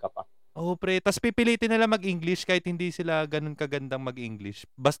babatiin ka pa. Pre, tas pipilitin nila mag-English kahit hindi sila ganun kagandang mag-English.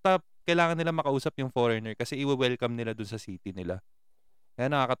 Basta kailangan nila makausap yung foreigner kasi i-welcome nila dun sa city nila. Kaya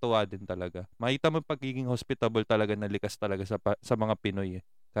nakakatuwa din talaga. Makita mo pagiging hospitable talaga, na likas talaga sa mga Pinoy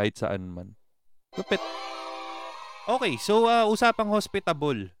kahit saan man. Lupit. Okay, so usapang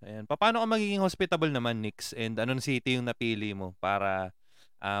hospitable. Ayan, paano ka magiging hospitable naman, Nix? And anong city yung napili mo para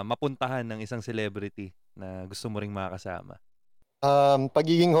mapuntahan ng isang celebrity na gusto mo ring makasama?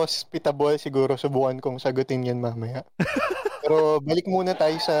 Pagiging hospitable, siguro subukan kong sagutin yan mamaya. Pero balik muna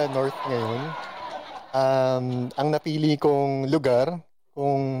tayo sa North ngayon. Ang napili kong lugar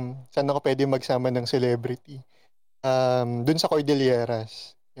kung saan ako pwede magsama ng celebrity. Dun sa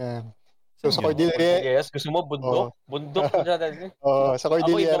Cordilleras. Yan. So sa Cordilleras, Yes, gusto mo bundok? Bundok mo dyan. sa Ako ibang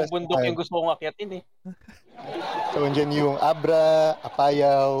Cordilleras. bundok yung gusto kong akyatin eh. So andyan yung Abra,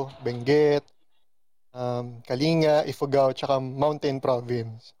 Apayao, Benguet, Kalinga, Ifugao, tsaka Mountain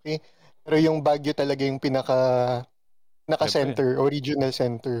Province. Okay? Pero yung Baguio talaga yung pinaka-center o regional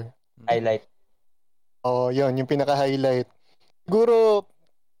center. Highlight. Yun, yung pinaka-highlight. Siguro,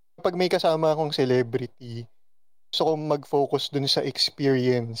 kapag may kasama akong celebrity, gusto kong mag-focus dun sa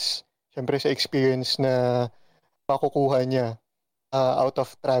experience. Siyempre sa experience na makukuha niya out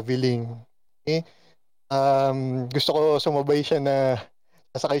of traveling. Okay? Gusto ko sumabay siya na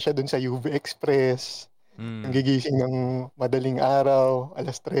sasakay siya dun sa UV Express. Ang gigising ng madaling araw,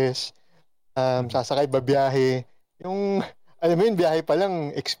 3:00. Sasakay babiyahe. Yung, alam mo yun, biyahe pa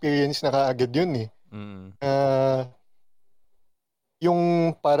lang, experience na kaagad yun eh.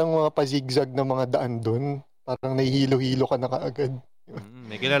 Yung parang mga pa-zigzag na mga daan dun, parang nahihilo-hilo ka na kaagad.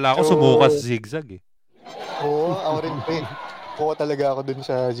 May kilala ako sumukas sa zigzag eh. Oo, ako rin pa eh. Buka talaga ako dun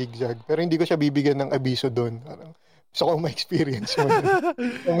sa zigzag. Pero hindi ko siya bibigyan ng abiso dun. Parang, gusto ko ma-experience mo.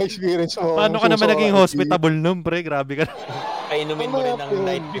 Ma-experience mo. Paano ka naman naging hospitable nun, pre? Grabe ka. Kainumin mo rin ng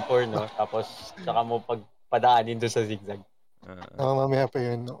night before, no? Tapos, saka mo pagpadaanin doon sa zigzag. Mamaya pa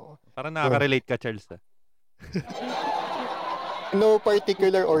yun. No? Parang nakaka-relate ka, Charles. No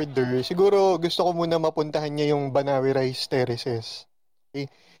particular order. Siguro, gusto ko muna mapuntahan niya yung Banawe Rice Terraces. Okay?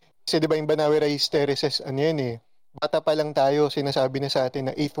 Kasi diba yung Banawe Rice Terraces, ano yan eh, bata pa lang tayo, sinasabi na sa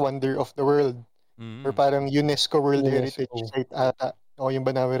atin na 8th wonder of the world. Or parang UNESCO World Heritage Site ata. O yung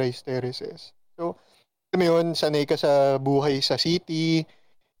Banawe Rice Terraces. So, alam mo yun, sanay ka sa buhay sa city,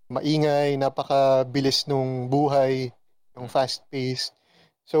 maingay, napakabilis nung buhay, yung fast-paced.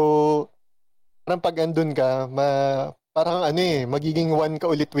 So, parang pag andun ka, parang magiging one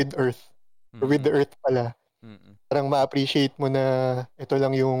ka ulit with Earth. Or with the Earth pala. Parang ma-appreciate mo na ito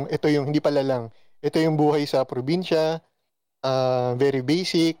yung hindi pala lang. Ito yung buhay sa probinsya, very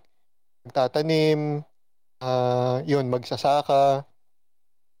basic, magtatanim, yun, magsasaka.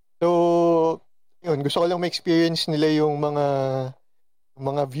 So, yun, gusto ko lang ma-experience nila yung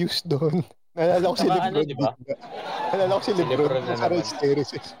mga views doon. Naalala ko si Lebron. Diba? Naalala ko si Lebron sa Rice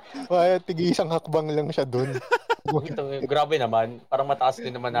Terraces. Tigi isang hakbang lang siya doon. Grabe naman. Parang mataas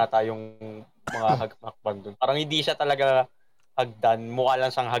din naman nata yung mga hakbang doon. Parang hindi siya talaga hagdan. Mukha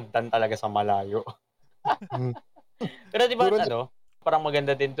lang siyang hagdan talaga sa malayo. Pero di ba, parang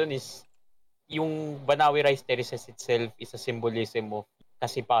maganda din doon is yung Banawe Rice Terraces itself is a symbolism of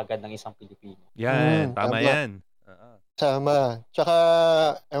kasipagan ng isang Pilipino. Yan, tama yan. Sama. Tsaka,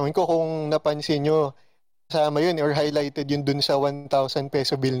 ewan ko kung napansin nyo, kasama yun or highlighted yun dun sa 1,000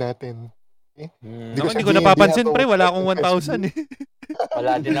 peso bill natin. Hindi ko napapansin, pre. Wala akong 1,000 eh.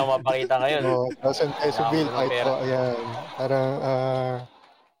 Wala din na mapakita ngayon. 1,000 peso bill. Ayan. Parang,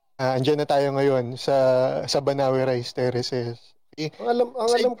 andyan na tayo ngayon sa Banawe Rice Terraces. Ang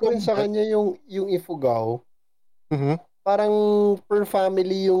alam ko rin sa kanya yung Ifugao. Parang per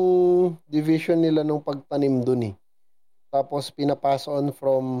family yung division nila nung pagtanim dun eh. Tapos pinapass on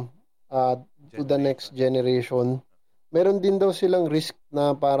from to the next generation. Meron din daw silang risk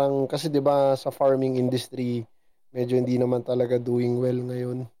na parang, kasi 'di ba sa farming industry medyo hindi naman talaga doing well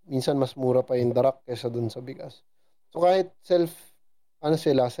ngayon. Minsan mas mura pa yung darak kaysa dun sa bigas. So kahit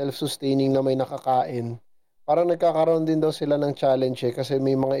self-sustaining na may nakakain, parang nagkakaroon din daw sila ng challenge kasi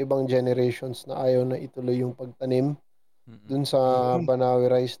may mga ibang generations na ayaw na ituloy yung pagtanim dun sa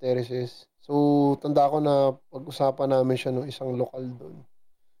Banawe Rice Terraces. So, tanda ko na pag-usapan namin siya nung isang lokal dun.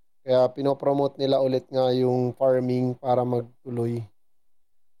 Kaya pinopromote nila ulit nga yung farming para magtuloy.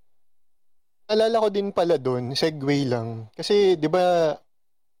 Alala ko din pala dun, segue lang. Kasi, di ba,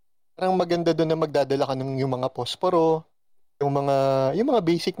 parang maganda dun na magdadala ka ng yung mga posporo, yung mga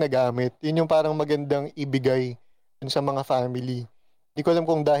basic na gamit. Yun yung parang magandang ibigay dun sa mga family. Hindi ko alam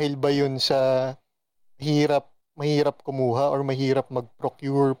kung dahil ba yun sa mahirap kumuha or mahirap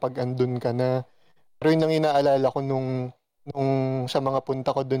mag-procure pag andun ka na. Pero yun ang inaalala ko nung sa mga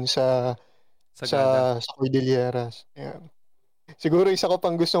punta ko dun sa Cordilleras. Yeah. Siguro isa ko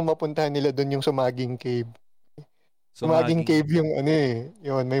pang gustong mapuntahan nila dun yung Sumaging Cave. Sumaging Cave yung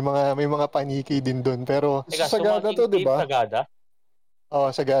yun, may mga paniki din dun. Pero Sagada to, di ba? Sagada? Oo,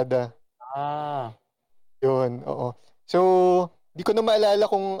 Sagada. Yun, oo. So, di ko na maalala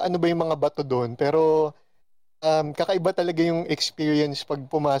kung ano ba yung mga bato doon, pero kakaiba talaga yung experience pag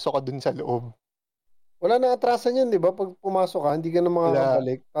pumasok ka dun sa loob. Wala na atrasan yun, di ba? Pag pumasok ka, hindi ka na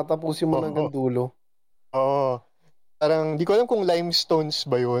makakabalik. Tatapusin mo na hanggang Oo. dulo. Oo. Parang, di ko alam kung limestones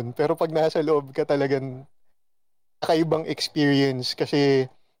ba yun, pero pag nasa loob ka talagang kakaibang experience kasi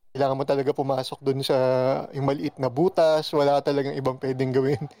kailangan mo talaga pumasok dun sa yung maliit na butas, wala ka talagang ibang pwedeng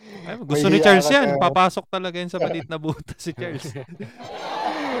gawin. Ay, gusto ni Charles yan. Papasok talaga yan sa maliit na butas si Charles.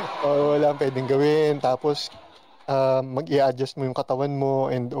 Wala kang pwedeng gawin. Tapos, mag-i-adjust mo yung katawan mo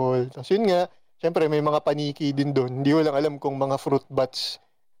and all. Tapos yun nga, syempre may mga paniki din doon. Hindi ko lang alam kung mga fruit bats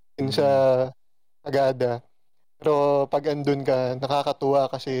din sa Agada. Pero pag andun ka, nakakatuwa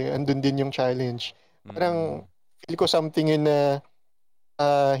kasi andun din yung challenge. Parang feel ko something yun na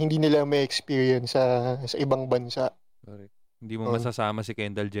hindi nila may experience sa ibang bansa. Correct. Hindi mo masasama si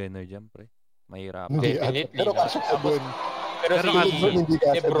Kendall Jenner dyan, pre. Mahirap. Definitely. Pero kasya ka doon. Pero si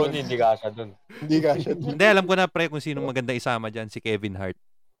Lebron hindi kasya doon. Hindi kasya doon. Hindi, alam ko na, pre, kung sino maganda isama dyan. Si Kevin Hart.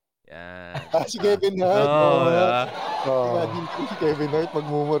 Yan. Si Kevin Hart. Imagine ko si Kevin Hart,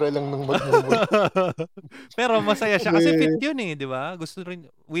 magmumura lang ng magmumura. Pero masaya siya kasi fit yun eh, di ba? Gusto rin,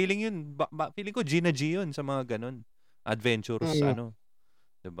 willing yun. Feeling ko Gina G yun sa mga ganun. Adventures,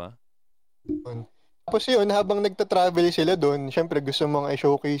 di ba? Tapos yun, habang nagta-travel sila doon, syempre gusto mong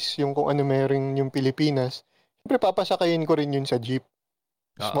i-showcase yung kung ano meron yung Pilipinas. Syempre papasakayin ko rin yun sa jeep.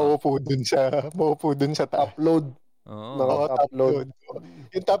 Tapos maupo dun sa taas. Upload. Top load.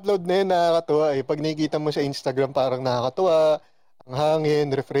 Yung top load na yun nakakatuwa eh. Pag nakikita mo sa Instagram parang nakakatuwa, ang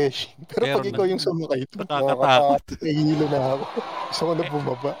hangin, refreshing. Pero pag ikaw yung sumakay, nakakatakot. Nahihilo na ako. Gusto ko na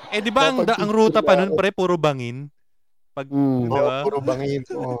bumaba. Di ba ang ruta pa nun, pre, puro bangin? Diba? Puro bangin.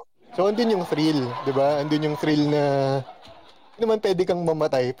 So, andun yung thrill, di ba? Andun yung thrill na hindi naman pwede kang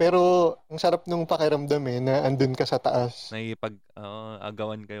mamatay, pero ang sarap nung pakiramdam na andun ka sa taas.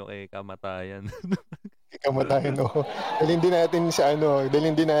 Agawan kayo kay kamatayan. Kamatayan, Dalhin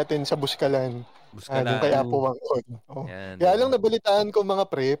din natin sa Buskalan. Yung kay Apo Wangod. Kaya lang nabalitaan ko mga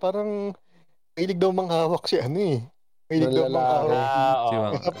pre, parang mahilig daw manghawak si Mahilig daw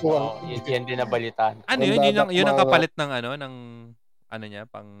manghawak. Yan din nabalitaan. Ano yun? Yun ang kapalit ng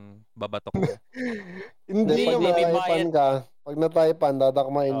pang babatok mo. Hindi pag nataypan,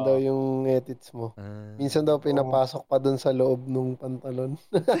 dadakmain daw yung edits mo. Minsan daw pinapasok pa dun sa loob nung pantalon.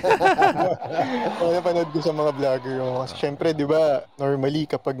 Napanood ko sa mga vlogger. Siyempre, di ba, normally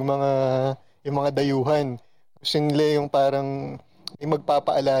kapag yung mga dayuhan, gusto nila yung parang may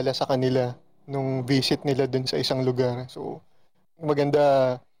magpapaalala sa kanila nung visit nila dun sa isang lugar. So,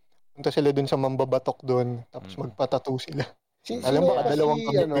 maganda, punta sila dun sa mambabatok dun, tapos magpatattoo sila. Alam mo, dalawang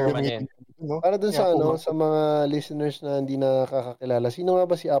gagamitin. Para dun sa sa mga listeners na hindi nakakakilala, sino nga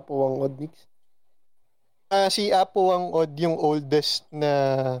ba si Apo Wangod, Nix? Si Apo Wangod, yung oldest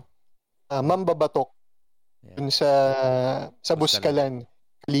na mambabatok dun sa Buskalan,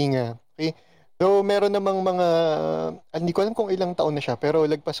 Kalinga. Okay? So, meron namang hindi ko alam kung ilang taon na siya, pero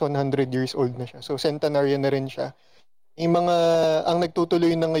lagpas 100 years old na siya. So, centenarian na rin siya. Yung ang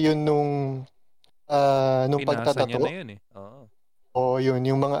nagtutuloy na ngayon nung pagtatato. Niya na yun yun,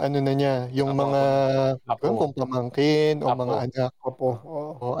 yung mga na niya, yung mga kung pamangkin o mga anak.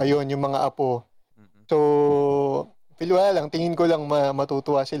 Ayun, yung mga apo. So, wala lang, tingin ko lang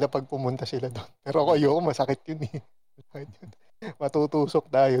matutuwa sila pag pumunta sila doon. Pero ako ayoko, masakit yun eh.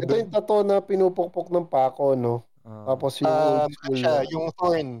 Matutusok tayo doon. Ito yung tattoo na pinupukpok ng pako, no? Tapos yung old school. Yung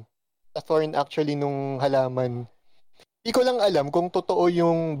thorn. The thorn actually nung halaman. Hindi ko lang alam kung totoo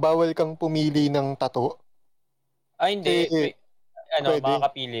yung bawal kang pumili ng tattoo. Hindi.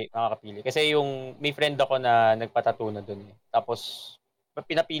 Makakapili. Kasi may friend ako na nagpatattoo na doon. Tapos,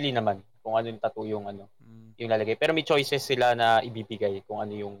 pinapili naman kung ano yung tattoo yung lalagay. Pero may choices sila na ibibigay kung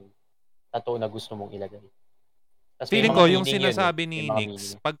ano yung tattoo na gusto mong ilagay. Feeling ko yung sinasabi ni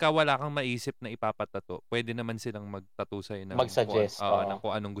Nix, pagka wala kang maisip na ipapatato, pwede naman silang magtattoo sa'yo ng mag-suggest ng kung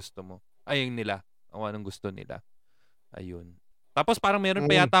anong gusto mo. Ayun nila, kung anong gusto nila. Ayun. Tapos parang meron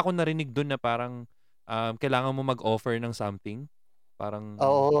pa yata ako narinig doon na parang kailangan mo mag-offer ng something. Parang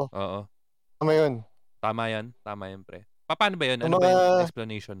Oo. Tama yun. Tama yan, pre. Paano ba yun? Ano ba yung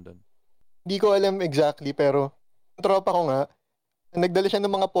explanation doon? Hindi ko alam exactly, pero yung tropa ko nga, nagdala siya ng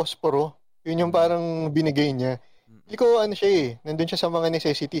mga posporo. Yun yung parang binigay niya. Hindi ko siya nandun siya sa mga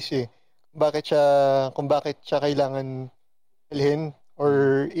necessities kung bakit siya kailangan dalhin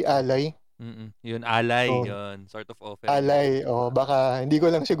or ialay. Yun, alay, yun. Sort of offer. Alay, baka, hindi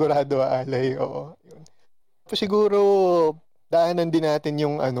ko lang sigurado, alay, yun. So, siguro, daanan din natin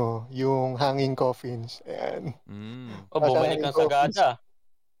yung hanging coffins. Ayan. Bumalik kang sagada.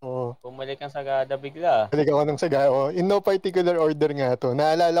 Bumalik kang sagada bigla. Bumalik ako ng sagada. In no particular order nga to.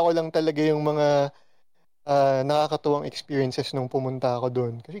 Naalala ko lang talaga yung mga nakakatuwang experiences nung pumunta ako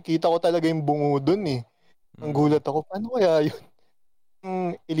doon. Kasi kita ko talaga yung bungo doon eh. Ang gulat ako, paano kaya yun?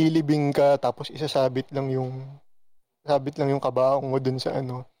 Ililibing ka tapos sabit lang yung kabaong mo doon sa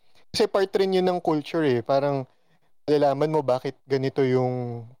ano. Kasi part rin yun ng culture eh. Parang malalaman mo bakit ganito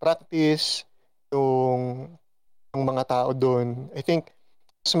yung practice, yung mga tao doon. I think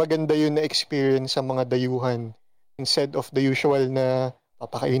mas maganda yun na experience sa mga dayuhan instead of the usual na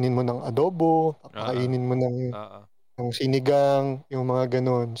papakainin mo ng adobo, papakainin mo ng sinigang, yung mga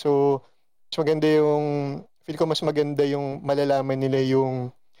ganun. So, feel ko mas maganda yung malalaman nila yung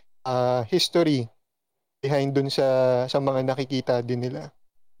history behind dun sa mga nakikita din nila.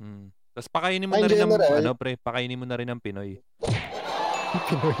 Tapos pakainin mo na rin ng pakainin mo na rin ng Pinoy.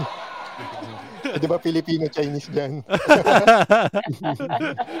 Pinoy. Di ba Filipino-Chinese dyan?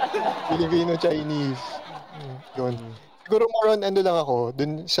 Filipino-Chinese. Yun. Siguro more on lang ako,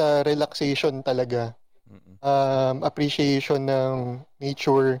 dun sa relaxation talaga. Appreciation ng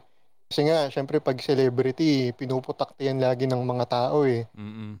nature. Kasi nga, syempre pag celebrity, pinuputakti yan lagi ng mga tao eh.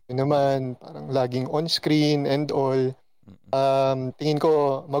 Yun naman, parang laging on-screen and all. Tingin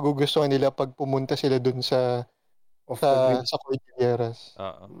ko, magugustuhan nila pag pumunta sila dun sa Cordilleras.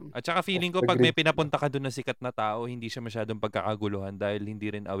 At saka feeling ko pag may pinapunta ka dun na sikat na tao, hindi siya masyadong pagkakaguluhan dahil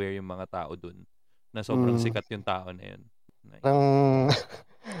hindi rin aware yung mga tao dun na sobrang sikat yung tao na yun.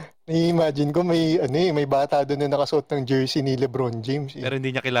 Nai-imagine ko may bata doon na nakasuot ng jersey ni LeBron James. Pero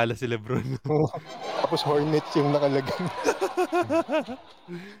hindi niya kilala si LeBron. Tapos Hornets yung nakalagay.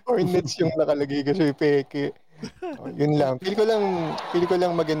 Hornets yung nakalagay kasi peke. Yun lang. Feel ko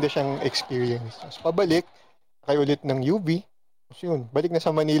lang maganda siyang experience. Tapos pabalik, kayo ulit ng UV. Tapos yun, balik na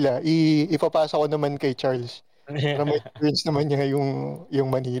sa Manila. Ipapasa ko naman kay Charles. Para ma-experience naman niya yung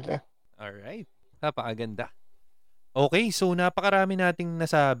Manila. Alright. Napakaganda. Okay, so napakarami nating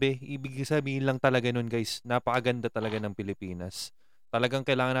nasabi. Ibig sabihin lang talaga nun guys, napakaganda talaga ng Pilipinas. Talagang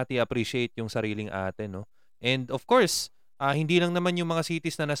kailangan natin i-appreciate yung sariling atin, no? And of course, hindi lang naman yung mga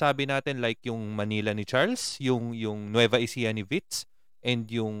cities na nasabi natin like yung Manila ni Charles, yung Nueva Ecija ni Vitz,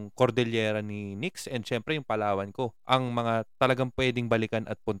 and yung Cordillera ni Nix, and syempre yung Palawan ko. Ang mga talagang pwedeng balikan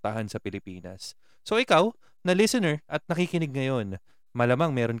at puntahan sa Pilipinas. So ikaw, na listener at nakikinig ngayon,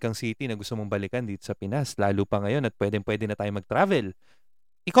 malamang meron kang city na gusto mong balikan dito sa Pinas, lalo pa ngayon at pwede na tayo mag-travel.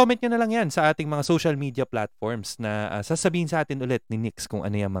 I-comment nyo na lang yan sa ating mga social media platforms na sasabihin sa atin ulit ni Nix kung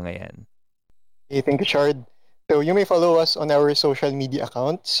ano yung mga yan. Okay, thank you, Shard. So you may follow us on our social media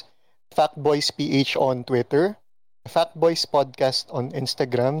accounts, FactBoysPH on Twitter, Factboys Podcast on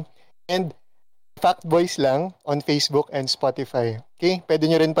Instagram, and Factboys lang on Facebook and Spotify. Okay, pwede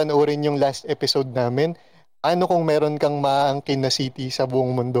nyo rin panoorin yung last episode namin. Ano kung meron kang maangkin na city sa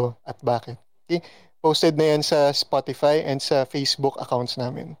buong mundo at bakit? Okay? Posted na yan sa Spotify and sa Facebook accounts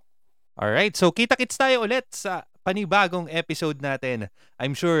namin. Alright, so kita-kits tayo ulit sa panibagong episode natin.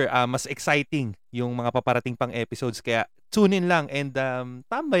 I'm sure mas exciting yung mga paparating pang episodes, kaya tune in lang and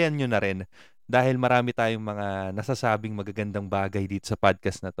tambayan nyo na rin dahil marami tayong mga nasasabing magagandang bagay dito sa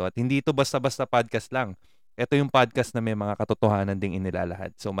podcast na to. At hindi ito basta-basta podcast lang. Ito yung podcast na may mga katotohanan ding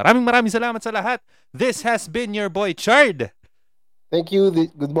inilalahad. So maraming salamat sa lahat. This has been your boy Chard. Thank you.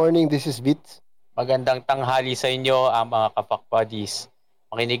 Good morning. This is Vitz. Magandang tanghali sa inyo ang mga kapakpadis.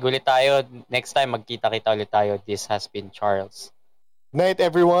 Makinig ulit tayo. Next time magkita-kita ulit tayo. This has been Charles. Night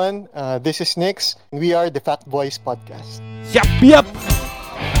everyone. This is Nix. We are the Fact Boys Podcast. Yep.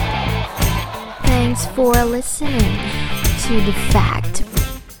 Thanks for listening to the Fact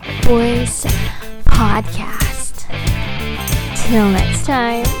Boys Podcast. Till next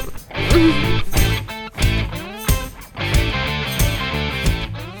time.